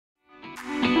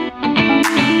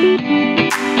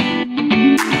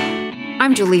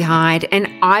I'm Julie Hyde, and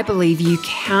I believe you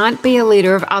can't be a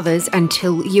leader of others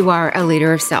until you are a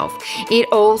leader of self. It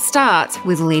all starts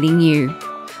with leading you.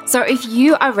 So if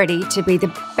you are ready to be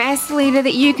the best leader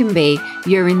that you can be,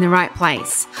 you're in the right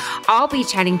place. I'll be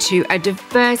chatting to a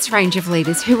diverse range of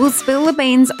leaders who will spill the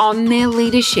beans on their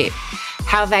leadership,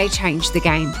 how they changed the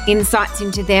game, insights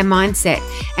into their mindset,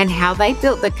 and how they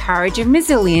built the courage and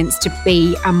resilience to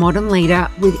be a modern leader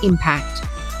with impact.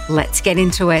 Let's get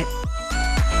into it.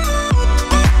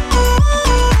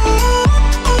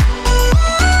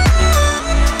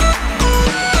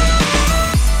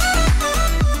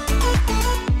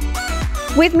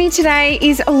 With me today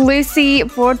is Lucy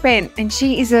Broadbent, and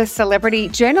she is a celebrity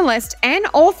journalist and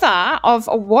author of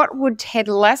What Would Ted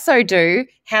Lasso Do?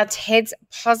 How Ted's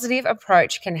positive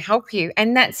approach can help you.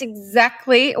 And that's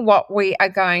exactly what we are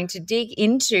going to dig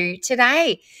into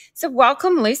today. So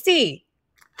welcome, Lucy.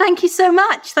 Thank you so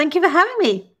much. Thank you for having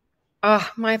me. Oh,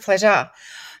 my pleasure.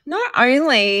 Not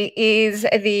only is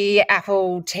the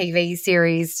Apple TV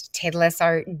series Ted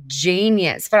Lasso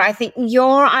genius, but I think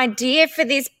your idea for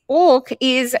this book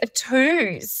is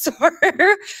too. So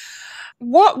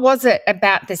what was it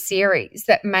about the series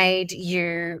that made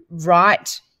you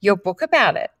write your book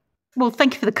about it? Well,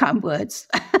 thank you for the kind words.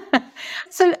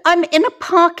 So I'm in a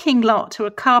parking lot or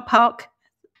a car park,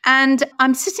 and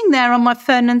I'm sitting there on my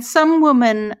phone, and some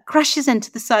woman crashes into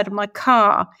the side of my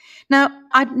car. Now,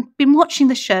 I'd been watching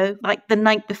the show like the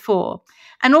night before,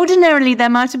 and ordinarily there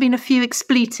might have been a few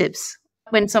expletives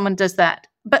when someone does that.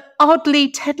 But oddly,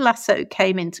 Ted Lasso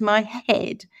came into my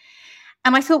head,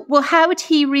 and I thought, well, how would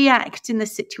he react in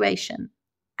this situation?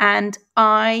 And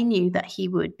I knew that he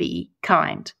would be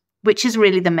kind, which is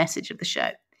really the message of the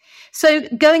show. So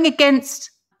going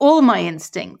against all my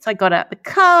instincts, I got out the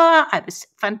car. I was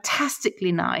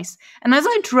fantastically nice. And as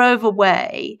I drove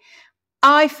away,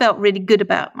 I felt really good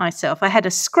about myself. I had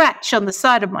a scratch on the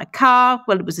side of my car.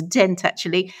 Well, it was a dent,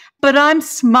 actually. But I'm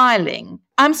smiling.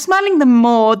 I'm smiling the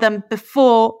more than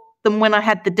before than when I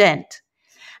had the dent.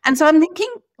 And so I'm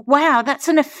thinking, wow, that's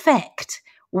an effect.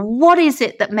 What is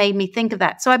it that made me think of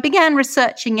that? So I began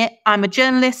researching it. I'm a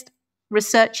journalist.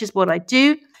 Research is what I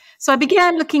do. So I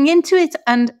began looking into it,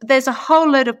 and there's a whole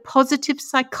load of positive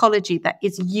psychology that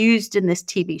is used in this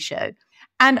TV show.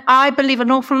 And I believe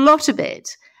an awful lot of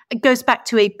it goes back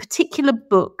to a particular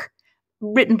book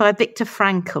written by Viktor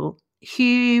Frankl,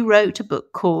 who wrote a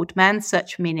book called Man's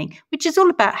Search for Meaning, which is all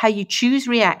about how you choose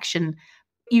reaction.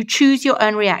 You choose your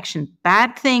own reaction.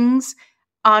 Bad things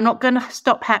are not going to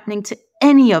stop happening to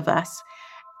any of us.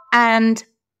 And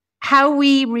how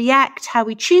we react, how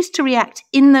we choose to react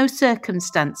in those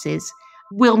circumstances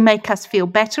will make us feel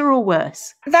better or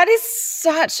worse. That is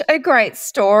such a great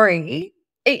story.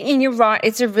 And you're right,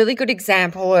 it's a really good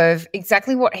example of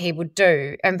exactly what he would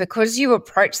do. And because you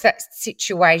approach that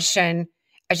situation,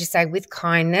 as you say, with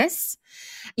kindness,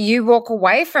 you walk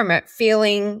away from it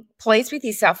feeling pleased with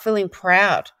yourself, feeling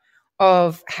proud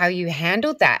of how you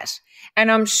handled that.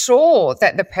 And I'm sure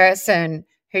that the person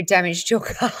who damaged your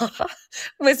car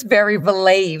was very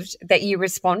relieved that you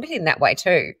responded in that way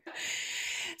too.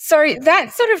 So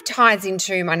that sort of ties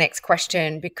into my next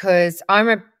question, because I'm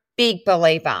a big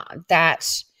believer that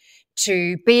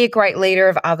to be a great leader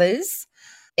of others,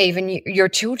 even your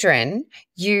children,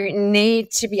 you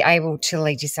need to be able to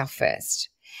lead yourself first.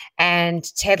 And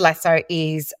Ted Lasso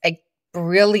is a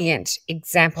brilliant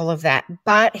example of that,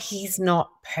 but he's not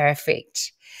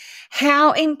perfect.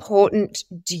 How important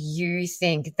do you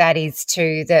think that is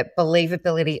to the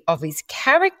believability of his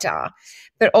character,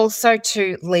 but also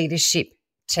to leadership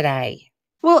today?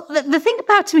 Well, the thing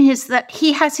about him is that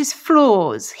he has his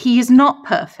flaws. He is not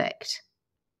perfect.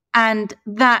 And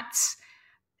that's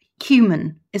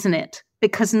human, isn't it?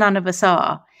 Because none of us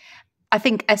are. I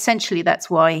think essentially that's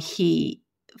why he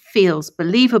feels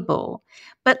believable.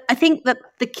 But I think that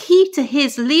the key to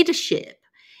his leadership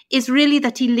is really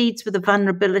that he leads with a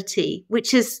vulnerability,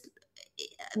 which is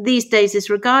these days is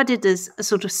regarded as a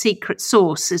sort of secret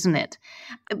sauce, isn't it?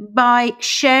 By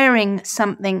sharing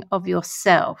something of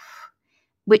yourself,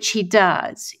 which he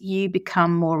does, you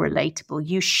become more relatable.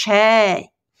 You share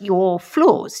your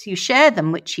flaws, you share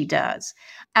them, which he does.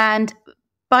 And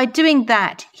by doing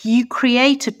that, you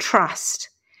create a trust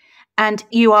and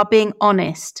you are being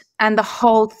honest. And the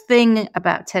whole thing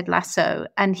about Ted Lasso,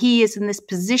 and he is in this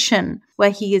position where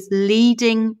he is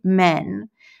leading men,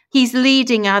 he's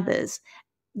leading others.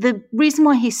 The reason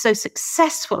why he's so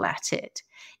successful at it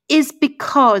is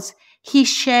because he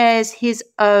shares his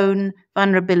own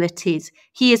vulnerabilities.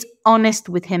 He is honest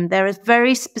with him. There are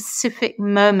very specific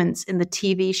moments in the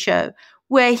TV show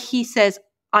where he says,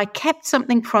 I kept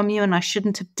something from you and I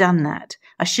shouldn't have done that.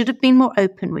 I should have been more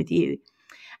open with you.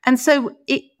 And so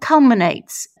it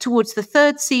culminates towards the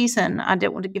third season. I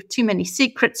don't want to give too many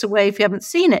secrets away if you haven't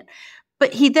seen it,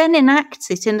 but he then enacts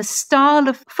it in a style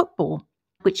of football,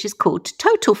 which is called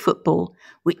total football,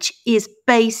 which is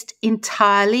based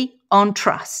entirely on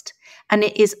trust. And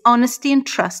it is honesty and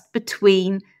trust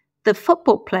between the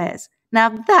football players. Now,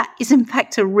 that is in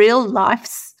fact a real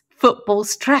life football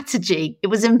strategy. It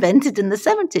was invented in the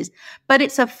 70s, but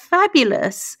it's a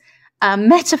fabulous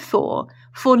metaphor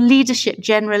for leadership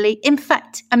generally. In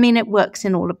fact, I mean, it works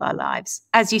in all of our lives,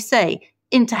 as you say,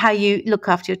 into how you look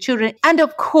after your children. And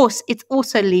of course, it's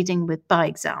also leading by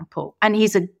example. And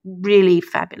he's a really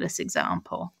fabulous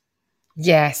example.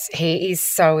 Yes, he is.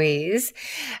 So is.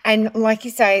 And like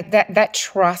you say, that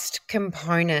trust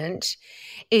component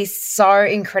is so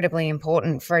incredibly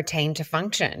important for a team to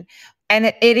function. And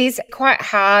it is quite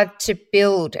hard to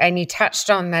build. And you touched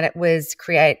on that it was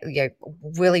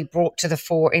really brought to the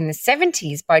fore in the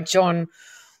 70s by John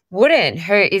Wooden,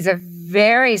 who is a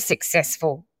very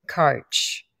successful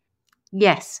coach.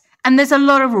 Yes. And there's a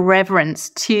lot of reverence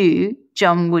to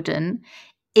John Wooden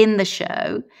in the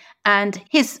show. And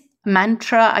his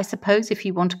mantra, I suppose, if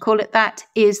you want to call it that,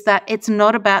 is that it's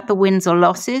not about the wins or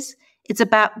losses. It's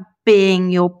about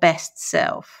being your best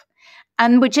self.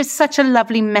 And which is such a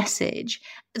lovely message.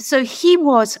 So he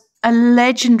was a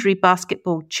legendary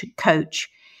basketball coach.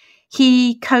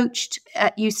 He coached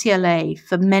at UCLA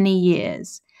for many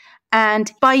years.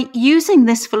 And by using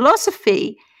this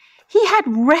philosophy, he had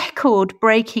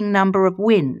record-breaking number of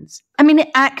wins. I mean,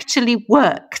 it actually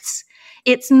works.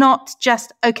 It's not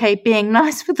just, okay, being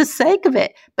nice for the sake of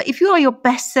it. But if you are your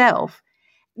best self,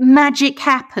 magic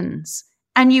happens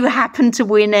and you happen to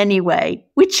win anyway,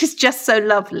 which is just so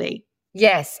lovely.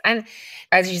 Yes. And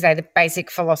as you say, the basic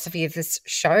philosophy of this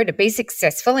show, to be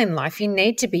successful in life, you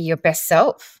need to be your best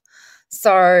self.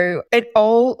 So it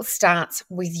all starts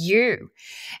with you.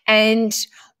 And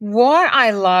what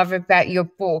I love about your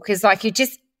book is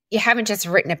you haven't just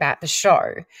written about the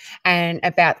show and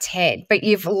about Ted, but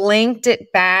you've linked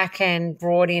it back and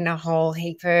brought in a whole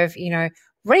heap of,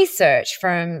 research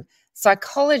from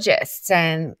psychologists.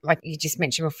 And like you just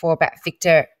mentioned before about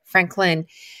Viktor Franklin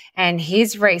and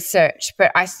his research.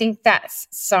 But I think that's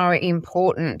so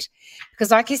important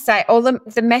because like you say, all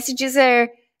the messages are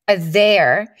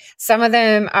there. Some of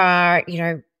them are,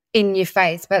 in your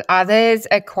face, but others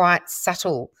are quite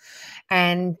subtle.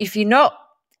 And if you're not,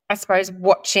 I suppose,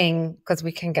 watching, because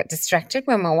we can get distracted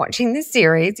when we're watching this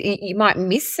series, you might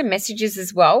miss some messages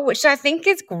as well, which I think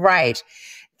is great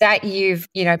that you've,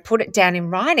 put it down in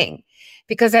writing.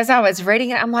 Because as I was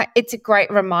reading it, I'm like, it's a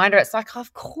great reminder. It's like,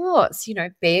 of course,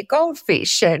 be a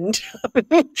goldfish and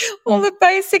all the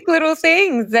basic little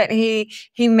things that he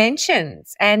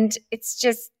mentions. And it's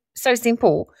just so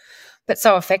simple, but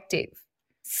so effective.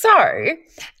 So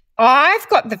I've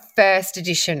got the first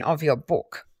edition of your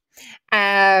book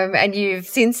and you've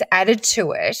since added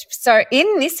to it. So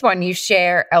in this one, you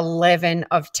share 11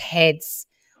 of Ted's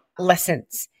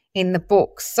lessons in the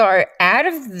book. So out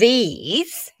of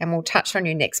these, and we'll touch on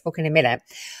your next book in a minute,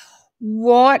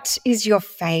 what is your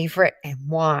favorite and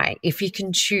why, if you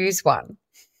can choose one?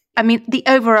 I mean, the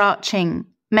overarching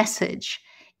message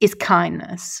is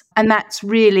kindness. And that's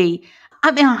really,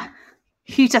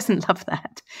 who doesn't love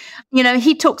that?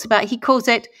 He calls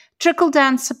it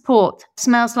trickle-down support,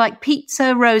 smells like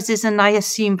pizza, roses, and I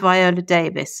assume Viola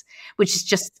Davis, which is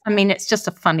just, it's just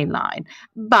a funny line.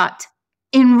 But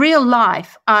in real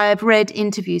life, I've read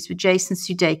interviews with Jason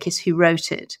Sudeikis, who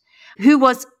wrote it, who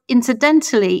was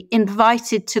incidentally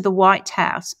invited to the White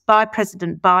House by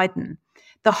President Biden.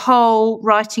 The whole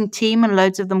writing team and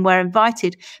loads of them were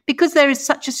invited because there is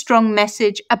such a strong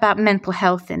message about mental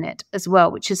health in it as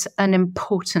well, which is an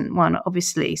important one,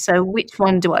 obviously. So which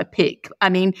one do I pick?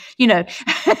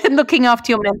 Looking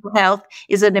after your mental health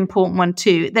is an important one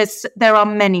too. There are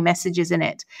many messages in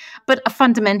it, but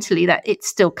fundamentally that it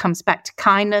still comes back to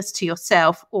kindness to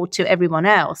yourself or to everyone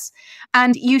else.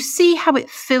 And you see how it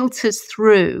filters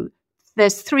through.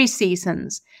 There's 3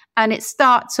 seasons. And it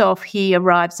starts off, he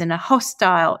arrives in a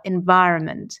hostile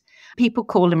environment. People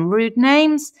call him rude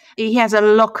names. He has a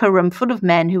locker room full of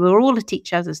men who are all at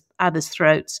each other's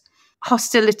throats.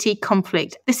 Hostility,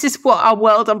 conflict. This is what our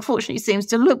world, unfortunately, seems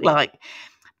to look like.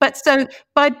 But so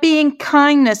by being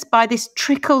kindness, by this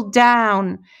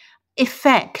trickle-down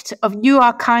effect of you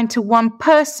are kind to one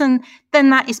person, then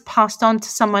that is passed on to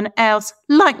someone else,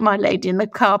 like my lady in the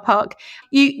car park.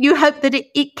 You hope that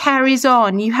it carries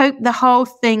on. You hope the whole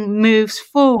thing moves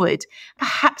forward.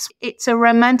 Perhaps it's a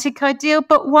romantic ideal,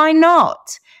 but why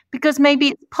not? Because maybe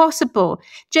it's possible.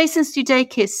 Jason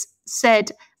Sudeikis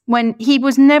said when he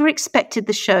was never expected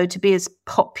the show to be as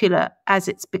popular as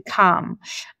it's become.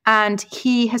 And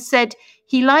he has said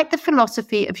he liked the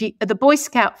philosophy of the Boy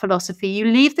Scout philosophy. You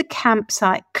leave the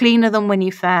campsite cleaner than when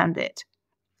you found it.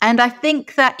 And I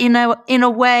think that, in a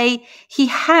way, he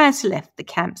has left the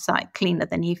campsite cleaner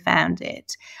than he found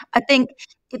it. I think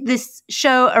this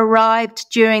show arrived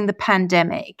during the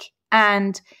pandemic,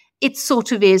 and it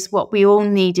sort of is what we all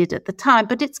needed at the time,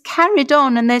 but it's carried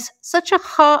on, and there's such a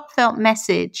heartfelt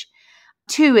message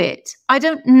to it. I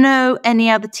don't know any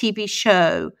other TV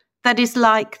show that is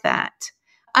like that.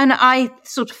 And I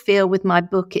sort of feel with my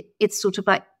book, it's sort of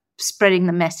like spreading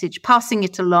the message, passing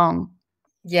it along.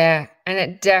 Yeah, and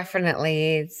it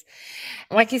definitely is.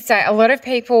 Like you say, a lot of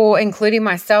people, including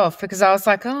myself, because I was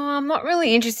like, oh, I'm not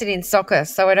really interested in soccer,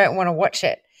 so I don't want to watch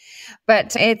it.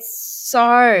 But it's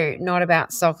so not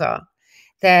about soccer.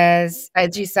 There's,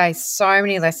 as you say, so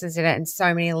many lessons in it and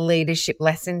so many leadership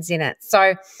lessons in it.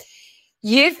 So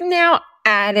you've now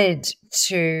added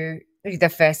to the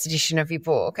first edition of your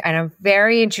book, and I'm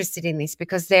very interested in this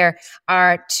because there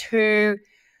are two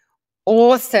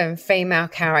awesome female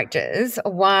characters,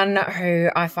 one who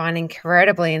I find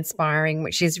incredibly inspiring,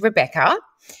 which is Rebecca,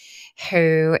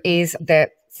 who is the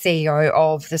CEO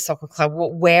of the soccer club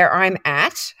where I'm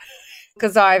at,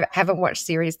 because I haven't watched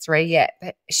series 3 yet.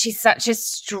 But she's such a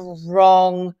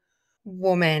strong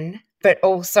woman, but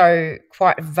also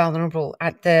quite vulnerable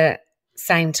at the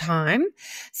same time.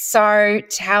 So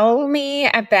tell me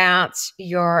about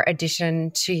your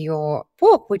addition to your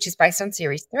book, which is based on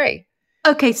series 3.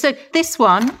 Okay, so this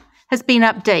one has been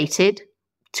updated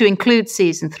to include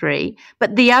season 3,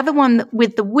 but the other one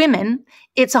with the women,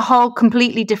 it's a whole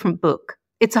completely different book.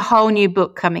 It's a whole new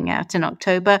book coming out in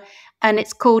October, and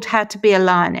it's called How to Be a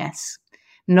Lioness,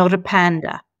 Not a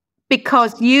Panda.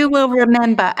 Because you will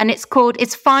remember, and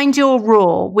it's Find Your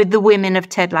Roar with the women of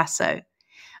Ted Lasso.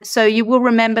 So you will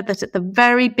remember that at the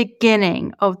very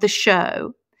beginning of the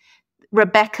show,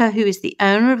 Rebecca, who is the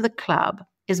owner of the club,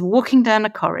 is walking down a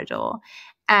corridor,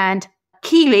 and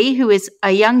Keely, who is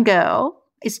a young girl,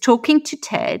 is talking to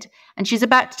Ted, and she's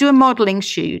about to do a modeling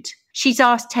shoot. She's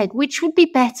asked Ted, which would be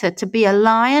better, to be a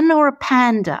lion or a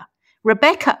panda?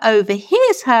 Rebecca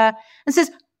overhears her and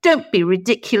says, don't be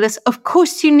ridiculous. Of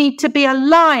course you need to be a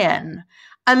lion.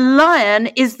 A lion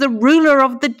is the ruler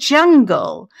of the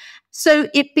jungle. So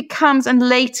it becomes, and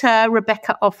later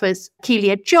Rebecca offers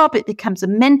Keely a job. It becomes a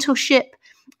mentorship.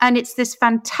 And it's this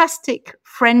fantastic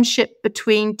friendship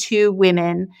between two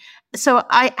women. So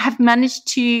I have managed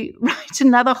to write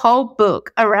another whole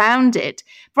book around it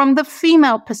from the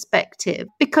female perspective,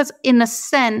 because in a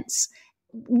sense,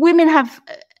 women have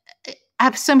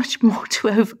so much more to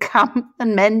overcome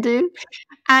than men do.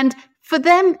 And for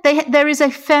them, there is a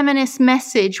feminist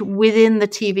message within the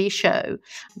TV show.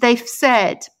 They've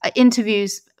said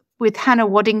interviews with Hannah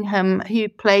Waddingham, who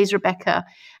plays Rebecca,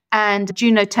 and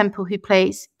Juno Temple, who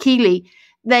plays Keely,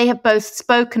 they have both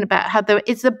spoken about how there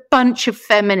is a bunch of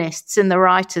feminists in the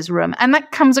writer's room, and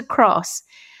that comes across.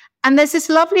 And there's this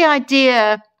lovely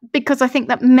idea, because I think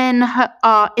that men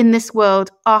are in this world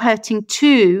are hurting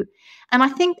too. And I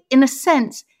think, in a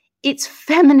sense, it's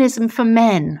feminism for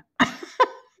men,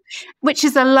 which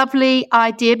is a lovely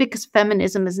idea, because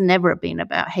feminism has never been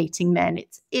about hating men.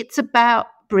 It's about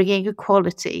bringing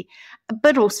equality.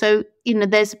 But also,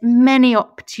 there's many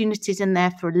opportunities in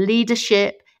there for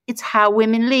leadership. It's how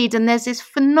women lead. And there's this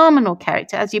phenomenal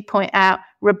character, as you point out,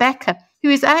 Rebecca, who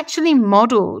is actually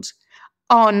modeled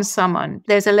on someone.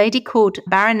 There's a lady called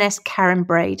Baroness Karen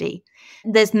Brady.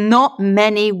 There's not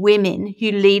many women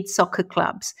who lead soccer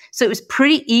clubs. So it was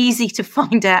pretty easy to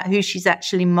find out who she's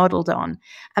actually modeled on.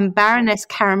 And Baroness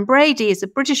Karen Brady is a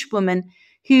British woman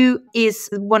who is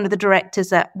one of the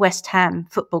directors at West Ham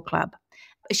Football Club.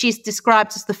 She's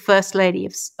described as the first lady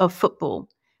of football,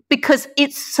 because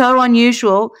it's so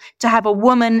unusual to have a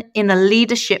woman in a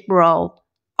leadership role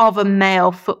of a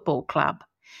male football club.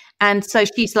 And so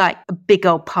she's like a big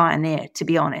old pioneer, to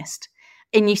be honest.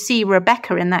 And you see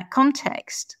Rebecca in that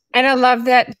context. And I love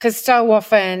that, because so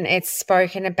often it's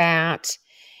spoken about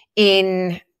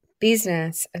in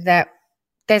business that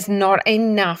there's not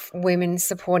enough women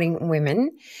supporting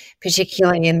women,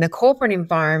 particularly in the corporate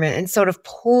environment, and sort of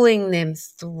pulling them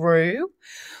through,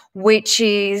 which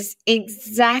is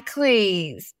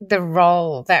exactly the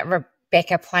role that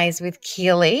Rebecca plays with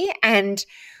Keely, and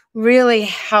really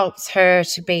helps her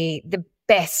to be the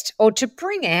best, or to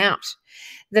bring out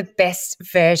the best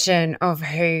version of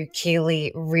who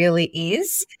Keely really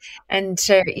is, and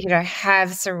to,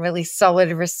 have some really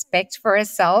solid respect for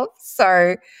herself.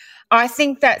 So I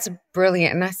think that's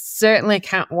brilliant, and I certainly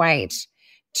can't wait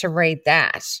to read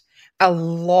that. a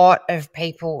lot of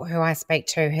people who I speak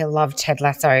to who love Ted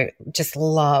Lasso just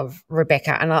love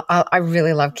Rebecca, and I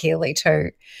really love Keely too.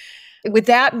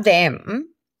 Without them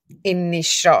in this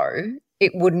show,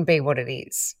 it wouldn't be what it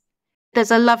is.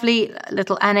 There's a lovely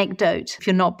little anecdote, if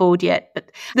you're not bored yet,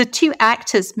 but the two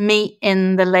actors meet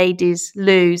in the ladies'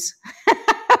 loos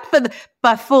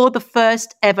before the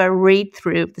first ever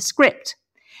read-through of the script.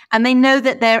 And they know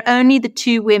that they're only the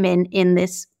two women in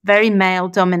this very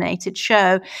male-dominated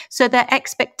show. So their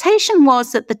expectation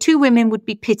was that the two women would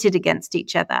be pitted against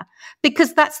each other,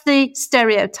 because that's the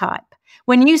stereotype.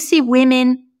 When you see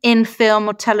women in film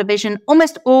or television,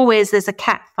 almost always there's a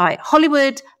cat fight.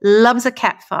 Hollywood loves a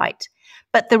cat fight.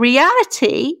 But the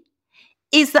reality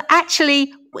is that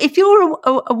actually, if you're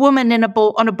a woman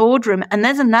on a boardroom and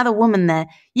there's another woman there,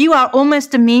 you are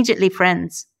almost immediately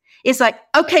friends. It's like,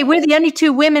 okay, we're the only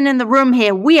two women in the room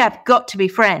here. We have got to be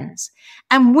friends.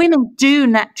 And women do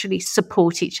naturally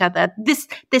support each other. This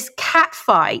cat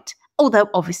fight, although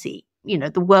obviously,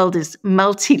 the world is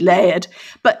multi-layered.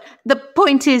 But the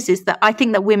point is that I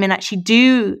think that women actually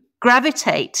do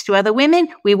gravitate to other women.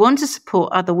 We want to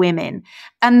support other women.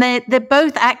 And they're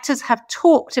both actors have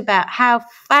talked about how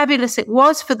fabulous it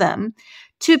was for them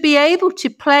to be able to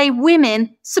play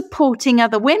women supporting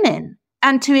other women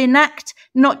and to enact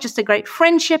not just a great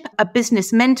friendship, a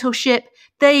business mentorship.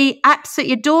 They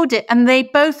absolutely adored it. And they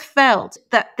both felt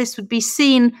that this would be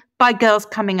seen by girls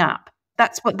coming up.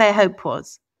 That's what their hope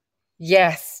was.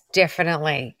 Yes,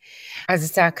 definitely. As I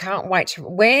say, I can't wait.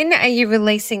 When are you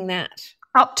releasing that?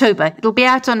 October. It'll be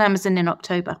out on Amazon in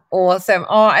October. Awesome.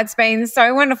 Oh, it's been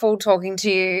so wonderful talking to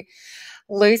you,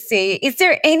 Lucy. Is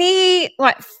there any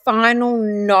final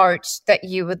note that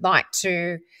you would like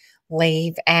to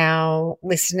leave our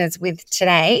listeners with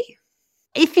today?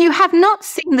 If you have not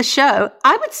seen the show,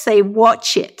 I would say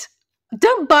watch it.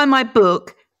 Don't buy my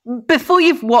book before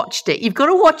you've watched it. You've got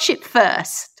to watch it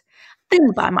first,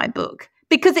 then buy my book,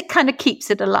 because it kind of keeps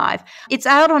it alive. It's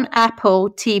out on Apple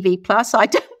TV Plus. I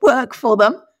don't work for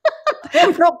them.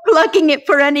 I'm not plugging it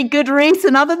for any good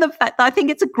reason other than the fact that I think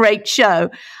it's a great show.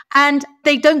 And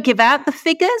they don't give out the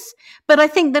figures, but I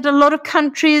think that a lot of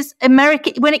countries,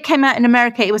 America, when it came out in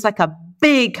America, it was like a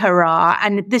big hurrah.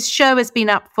 And this show has been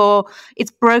up for,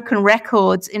 it's broken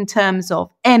records in terms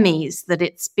of Emmys that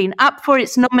it's been up for.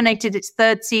 It's nominated, its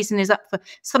third season is up for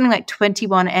something like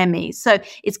 21 Emmys. So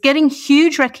it's getting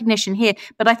huge recognition here.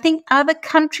 But I think other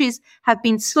countries have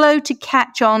been slow to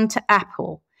catch on to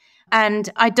Apple. And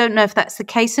I don't know if that's the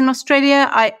case in Australia.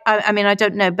 I mean, I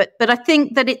don't know. But I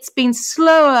think that it's been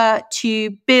slower to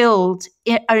build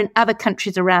in other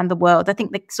countries around the world. I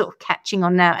think they're sort of catching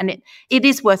on now. And it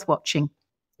is worth watching.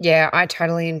 Yeah, I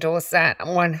totally endorse that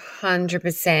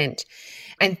 100%.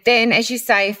 And then, as you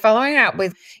say, following up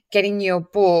with getting your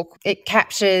book, it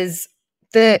captures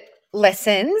the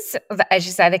lessons, as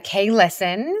you say, the key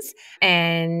lessons.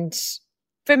 And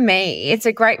for me, it's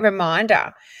a great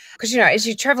reminder. Because, as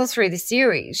you travel through the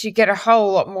series, you get a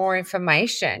whole lot more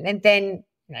information, and then,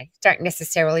 you don't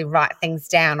necessarily write things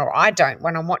down, or I don't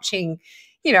when I'm watching,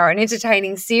 an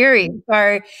entertaining series.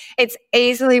 So it's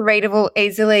easily readable,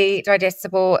 easily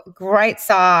digestible, great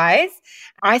size.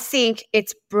 I think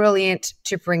it's brilliant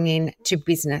to bring in to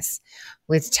business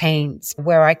with teens,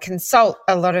 where I consult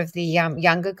a lot of the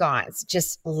younger guys,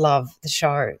 just love the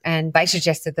show, and they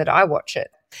suggested that I watch it.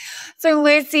 So,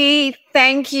 Lucy,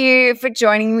 thank you for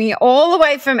joining me all the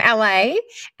way from LA,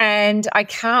 and I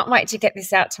can't wait to get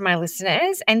this out to my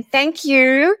listeners. And thank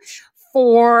you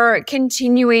for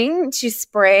continuing to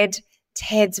spread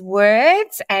Ted's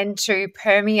words and to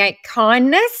permeate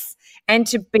kindness and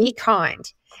to be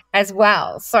kind as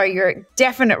well. So you're a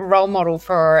definite role model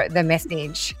for the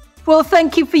message. Well,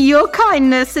 thank you for your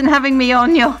kindness in having me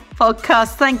on your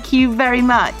podcast. Thank you very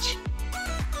much.